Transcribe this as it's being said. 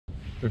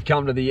We've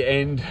come to the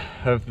end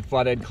of the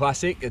Flathead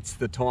Classic.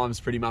 The time's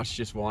pretty much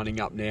just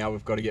winding up now.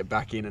 We've got to get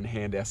back in and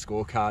hand our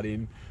scorecard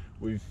in.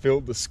 We've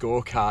filled the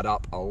scorecard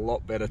up a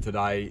lot better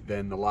today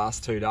than the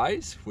last 2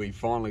 days. We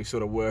finally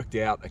sort of worked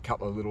out a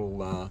couple of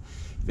little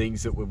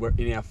things that were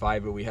in our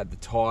favour. We had the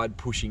tide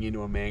pushing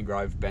into a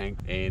mangrove bank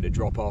and a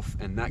drop off,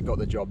 and that got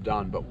the job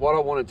done. But what I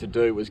wanted to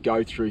do was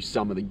go through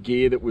some of the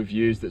gear that we've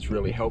used that's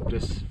really helped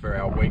us for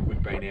our week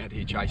we've been out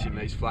here chasing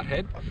these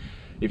flathead.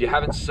 If you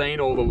haven't seen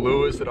all the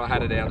lures that I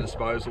had at our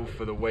disposal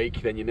for the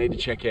week, then you need to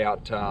check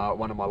out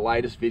one of my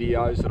latest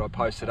videos that I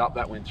posted up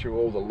that went through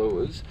all the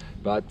lures.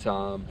 But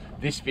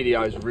this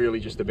video is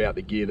really just about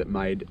the gear that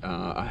made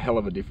a hell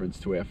of a difference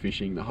to our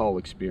fishing, the whole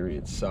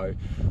experience. So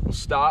we'll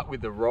start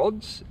with the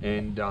rods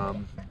and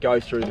go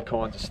through the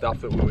kinds of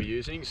stuff that we were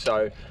using.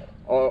 So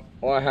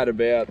I had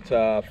about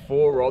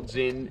 4 rods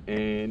in,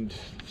 and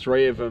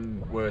 3 of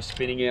them were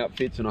spinning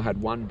outfits, and I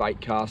had 1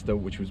 bait caster,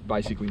 which was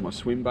basically my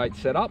swim bait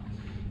setup.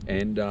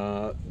 And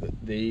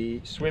the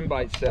swim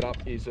bait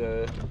setup is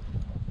a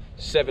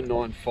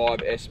 795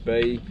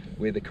 SB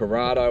with a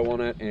Corrado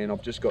on it, and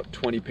I've just got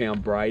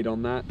 20-pound braid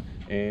on that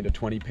and a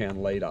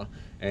 20-pound leader.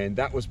 And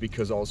that was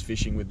because I was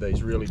fishing with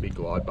these really big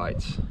glide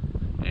baits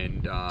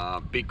and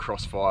big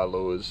crossfire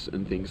lures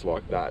and things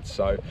like that.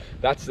 So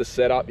that's the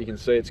setup. You can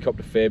see it's copped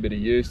a fair bit of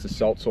use. The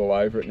salt's all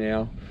over it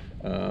now,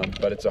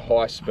 but it's a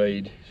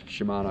high-speed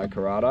Shimano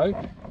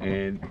Corrado,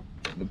 and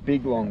the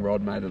big long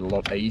rod made it a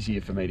lot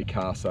easier for me to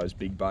cast those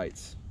big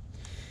baits.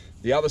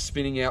 The other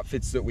spinning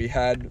outfits that we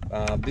had,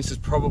 this is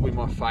probably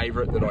my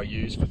favourite that I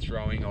use for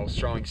throwing. I was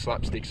throwing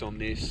slapsticks on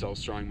this, I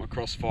was throwing my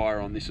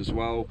crossfire on this as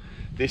well.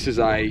 This is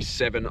a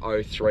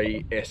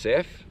 703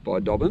 SF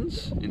by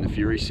Dobbins in the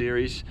Fury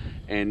series,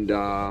 and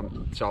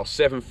so a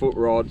 7-foot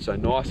rod, so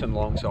nice and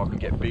long, so I can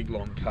get big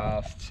long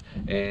casts,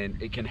 and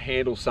it can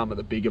handle some of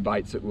the bigger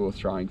baits that we were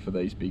throwing for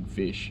these big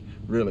fish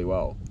really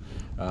well.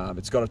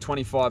 It's got a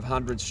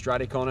 2500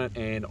 Stratic on it,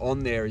 and on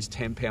there is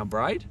 10-pound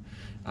braid.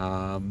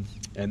 And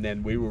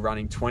then we were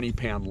running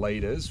 20-pound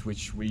leaders,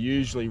 which we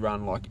usually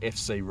run like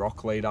FC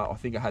rock leader. I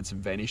think I had some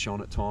Vanish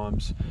on at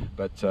times,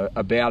 but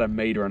about 1.5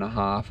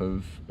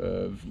 meters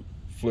of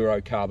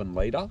fluorocarbon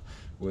leader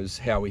was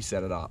how we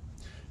set it up.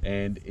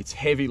 And it's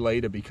heavy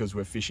leader because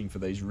we're fishing for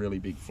these really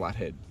big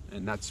flathead,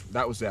 and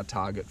that was our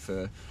target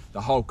for the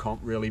whole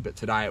comp really. But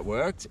today it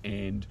worked,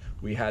 and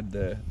we had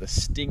the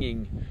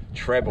stinging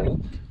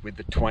treble with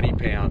the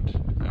 20-pound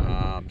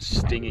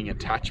stinging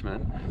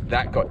attachment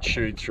that got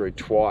chewed through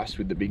twice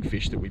with the big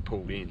fish that we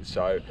pulled in.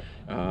 So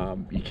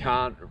you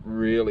can't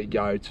really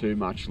go too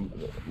much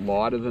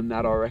lighter than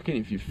that, I reckon,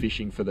 if you're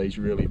fishing for these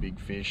really big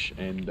fish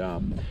and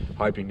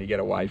hoping to get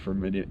away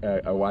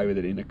with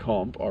it in a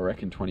comp. I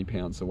reckon 20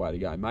 pounds the way to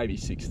go, maybe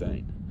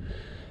 16.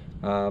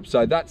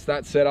 So that's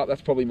that setup.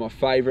 That's probably my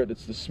favourite.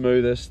 It's the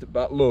smoothest.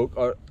 But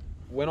look,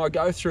 when I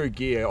go through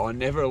gear, I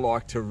never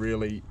like to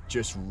really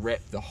just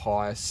rep the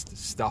highest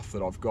stuff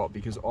that I've got,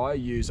 because I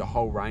use a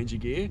whole range of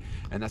gear,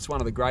 and that's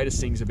one of the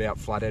greatest things about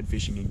flathead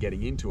fishing and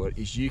getting into it,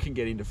 is you can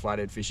get into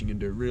flathead fishing and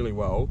do really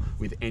well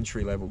with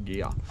entry-level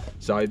gear.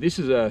 So this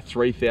is a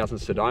 3000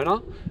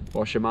 Sedona by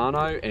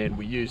Shimano, and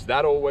we used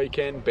that all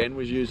weekend. Ben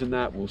was using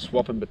that. We'll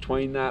swap in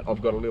between that.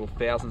 I've got a little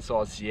 1000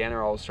 size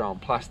Sienna I was throwing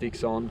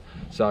plastics on.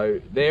 So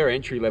they're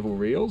entry-level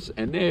reels,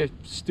 and they're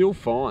still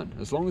fine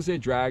as long as they're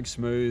drag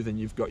smooth and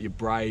you've got your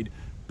braid,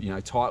 you know,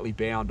 tightly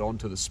bound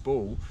onto the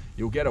spool.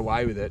 You'll get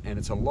away with it, and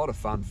it's a lot of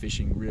fun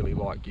fishing really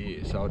light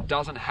gear. So it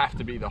doesn't have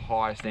to be the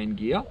highest end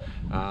gear.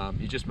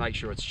 You just make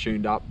sure it's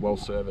tuned up, well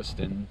serviced,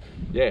 and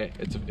yeah,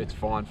 it's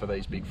fine for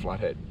these big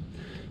flathead.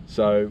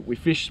 So we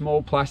fish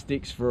small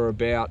plastics for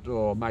about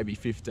maybe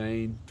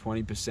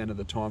 15-20% of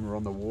the time we're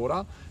on the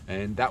water,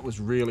 and that was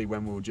really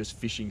when we were just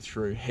fishing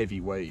through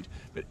heavy weed.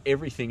 But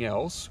everything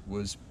else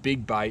was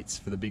big baits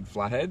for the big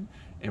flathead,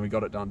 and we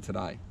got it done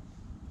today.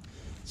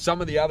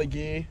 Some of the other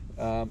gear,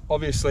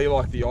 obviously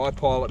like the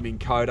iPilot Minn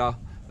Kota,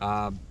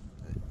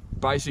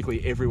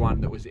 basically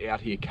everyone that was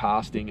out here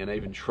casting and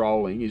even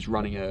trolling is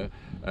running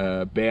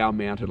a bow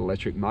mounted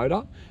electric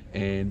motor,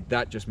 and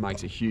that just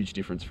makes a huge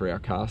difference for our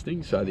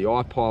casting. So the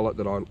iPilot,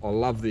 that I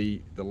love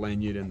the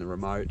lanyard and the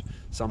remote.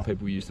 Some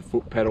people use the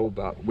foot pedal,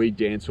 but we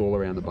dance all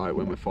around the boat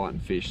when we're fighting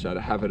fish, so to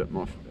have it at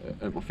my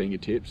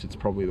fingertips, it's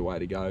probably the way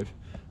to go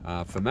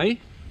for me.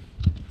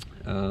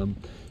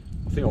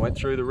 I think I went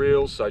through the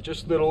reels, so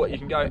just little, you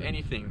can go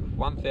anything,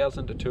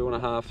 1000 to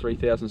 2.5,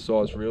 3000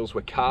 size reels.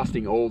 We're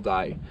casting all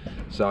day,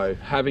 so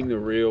having the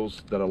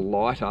reels that are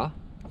lighter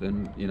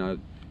than, you know,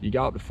 you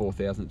go up to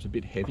 4000, it's a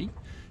bit heavy.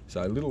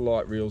 So little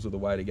light reels are the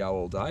way to go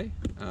all day.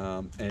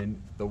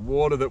 And the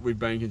water that we've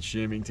been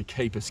consuming to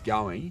keep us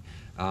going,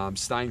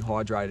 staying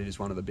hydrated is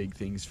one of the big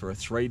things for a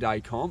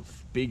 3-day comp.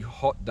 Big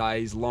hot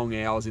days, long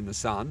hours in the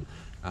sun.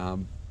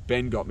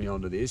 Ben got me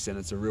onto this, and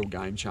it's a real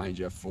game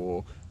changer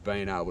for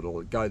being able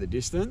to go the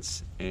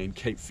distance and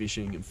keep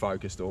fishing and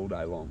focused all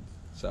day long.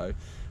 So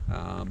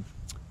a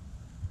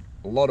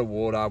lot of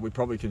water. We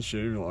probably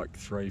consume like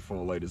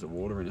 3-4 litres of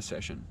water in a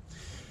session.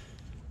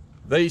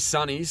 These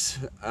sunnies,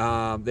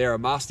 they're a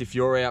must if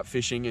you're out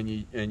fishing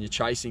and you're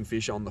chasing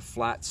fish on the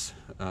flats.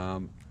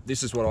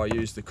 This is what I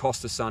used, the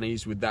Costa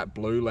sunnies with that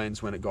blue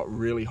lens when it got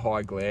really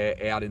high glare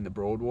out in the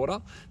broadwater.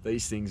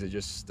 These things are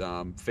just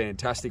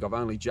fantastic. I've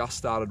only just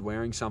started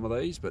wearing some of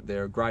these, but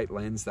they're a great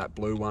lens, that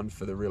blue one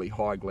for the really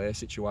high glare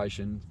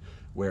situation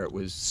where it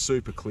was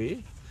super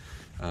clear.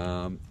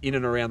 In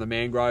and around the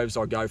mangroves,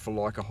 I go for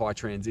like a high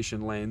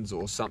transition lens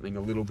or something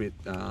a little bit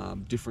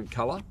different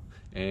color,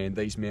 and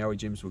these Maui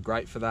Jims were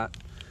great for that.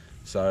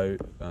 So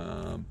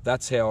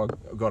that's how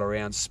I got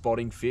around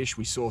spotting fish.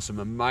 We saw some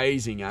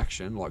amazing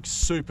action, like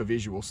super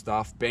visual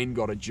stuff. Ben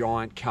got a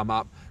giant come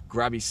up,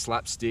 grab his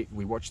slapstick.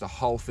 We watched the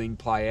whole thing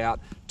play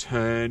out,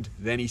 turned,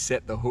 then he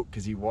set the hook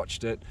because he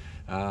watched it.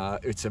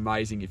 It's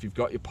amazing. If you've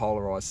got your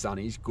polarized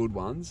sunnies, good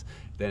ones,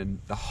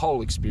 then the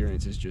whole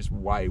experience is just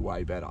way,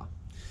 way better.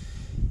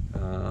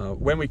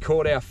 When we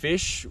caught our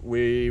fish,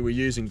 we were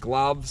using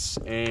gloves,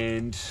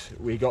 and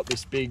we got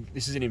this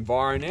is an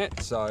Enviro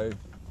net, so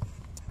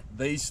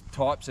these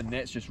types of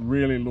nets just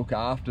really look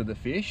after the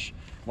fish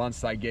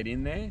once they get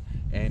in there.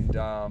 And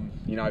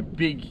you know,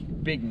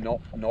 big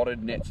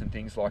knotted nets and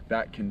things like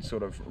that can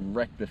sort of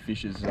wreck the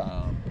fish's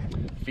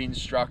fin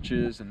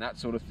structures and that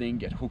sort of thing,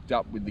 get hooked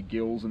up with the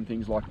gills and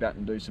things like that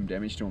and do some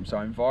damage to them. So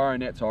Enviro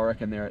nets, I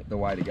reckon they're the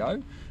way to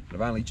go. But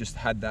I've only just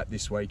had that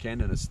this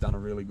weekend and it's done a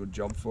really good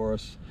job for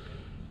us.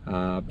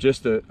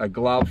 Just a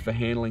glove for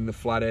handling the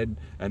flathead,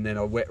 and then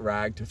a wet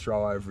rag to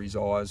throw over his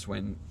eyes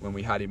when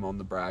we had him on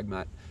the brag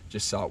mat,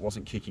 just so it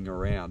wasn't kicking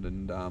around.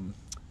 And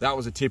that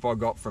was a tip I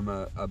got from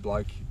a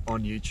bloke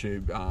on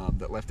YouTube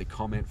that left a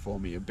comment for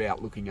me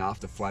about looking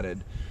after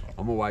flathead.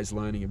 I'm always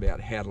learning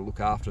about how to look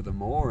after them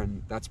more,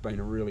 and that's been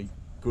a really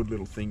good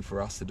little thing for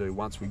us to do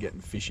once we get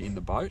fish in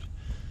the boat.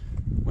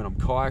 When I'm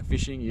kayak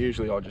fishing,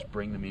 usually I just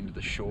bring them into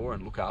the shore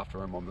and look after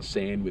them on the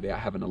sand without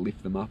having to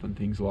lift them up and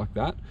things like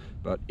that.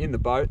 But in the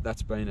boat,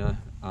 that's been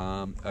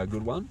a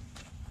good one.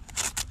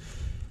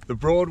 The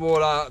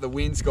broadwater, the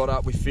winds got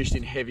up. We fished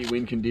in heavy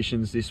wind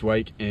conditions this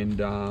week,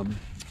 and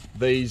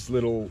these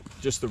little,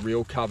 just the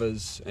reel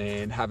covers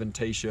and having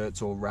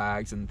t-shirts or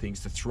rags and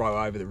things to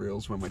throw over the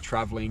reels when we're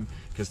traveling,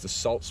 because the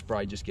salt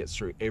spray just gets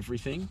through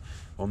everything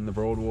on the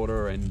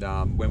broadwater. And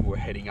when we're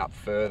heading up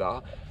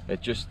further, it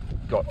just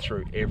got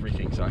through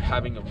everything. So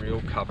having a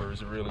reel cover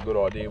is a really good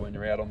idea when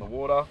you're out on the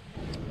water.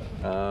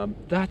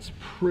 That's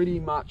pretty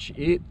much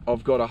it.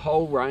 I've got a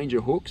whole range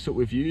of hooks that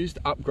we've used,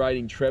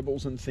 upgrading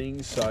trebles and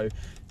things. So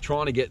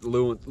trying to get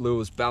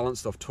lures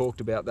balanced, I've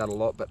talked about that a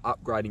lot, but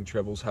upgrading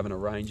trebles, having a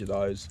range of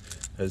those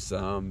has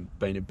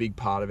been a big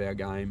part of our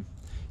game.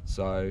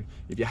 So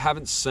if you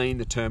haven't seen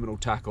the terminal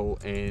tackle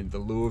and the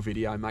lure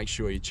video, make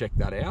sure you check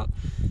that out.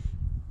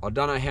 I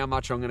don't know how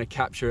much I'm going to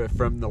capture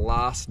from the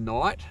last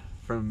night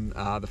from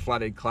the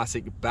Flathead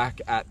Classic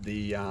back at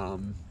the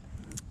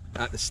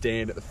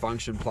stand at the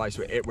function place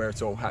where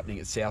it's all happening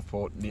at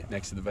Southport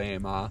next to the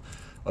VMR.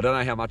 I don't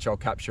know how much I'll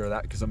capture of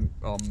that, because I'm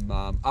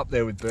up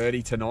there with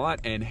Birdie tonight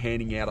and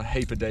handing out a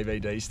heap of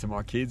DVDs to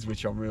my kids,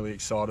 which I'm really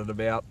excited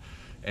about.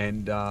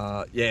 And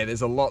yeah,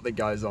 there's a lot that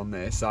goes on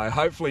there. So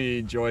hopefully you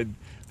enjoyed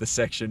the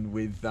section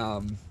with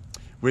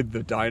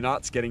the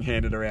donuts getting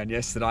handed around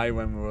yesterday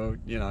when we were,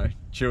 you know,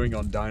 chewing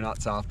on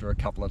donuts after a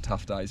couple of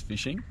tough days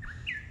fishing.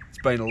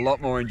 It's been a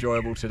lot more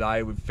enjoyable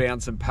today. We've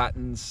found some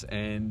patterns,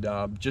 and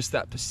just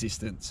that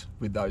persistence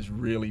with those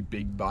really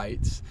big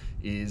baits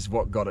is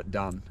what got it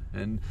done.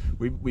 And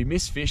we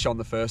missed fish on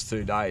the first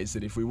 2 days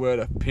that if we were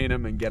to pin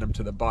them and get them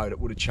to the boat, it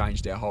would have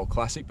changed our whole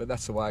classic, but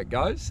that's the way it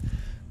goes.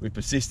 We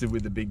persisted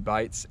with the big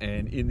baits,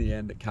 and in the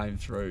end it came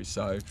through.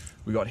 So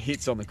we got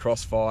hits on the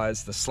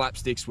crossfires. The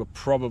slapsticks were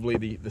probably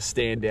the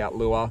standout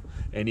lure,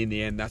 and in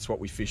the end that's what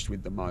we fished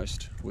with the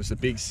most, was the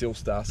big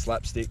Silstar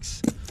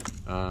slapsticks.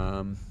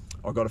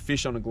 I got a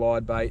fish on a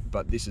glide bait,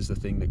 but this is the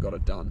thing that got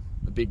it done.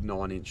 The big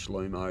 9-inch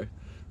Lumo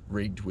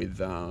rigged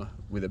with a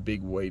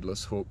big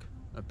weedless hook,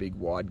 a big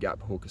wide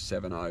gap hook, a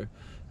 7.0,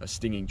 a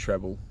stinging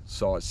treble,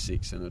 size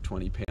 6, and a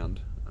 20-pound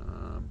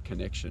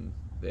connection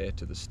there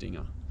to the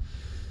stinger.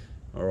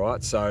 All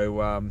right,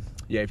 so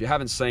yeah, if you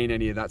haven't seen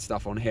any of that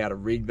stuff on how to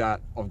rig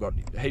that, I've got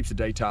heaps of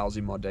details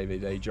in my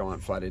DVD,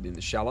 Giant Flathead in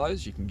the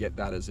Shallows. You can get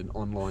that as an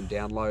online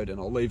download, and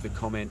I'll leave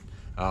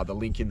the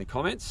link in the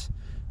comments.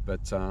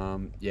 But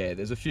yeah,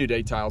 there's a few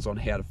details on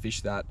how to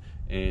fish that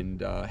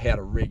and how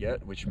to rig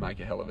it, which make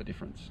a hell of a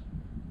difference.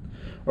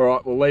 All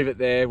right, we'll leave it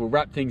there. We'll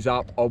wrap things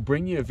up. I'll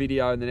bring you a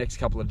video in the next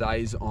couple of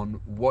days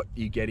on what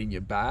you get in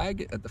your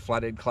bag at the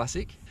Flathead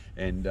Classic,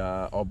 and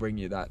I'll bring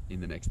you that in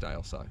the next day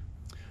or so.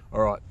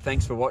 All right,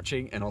 thanks for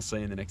watching, and I'll see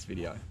you in the next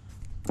video.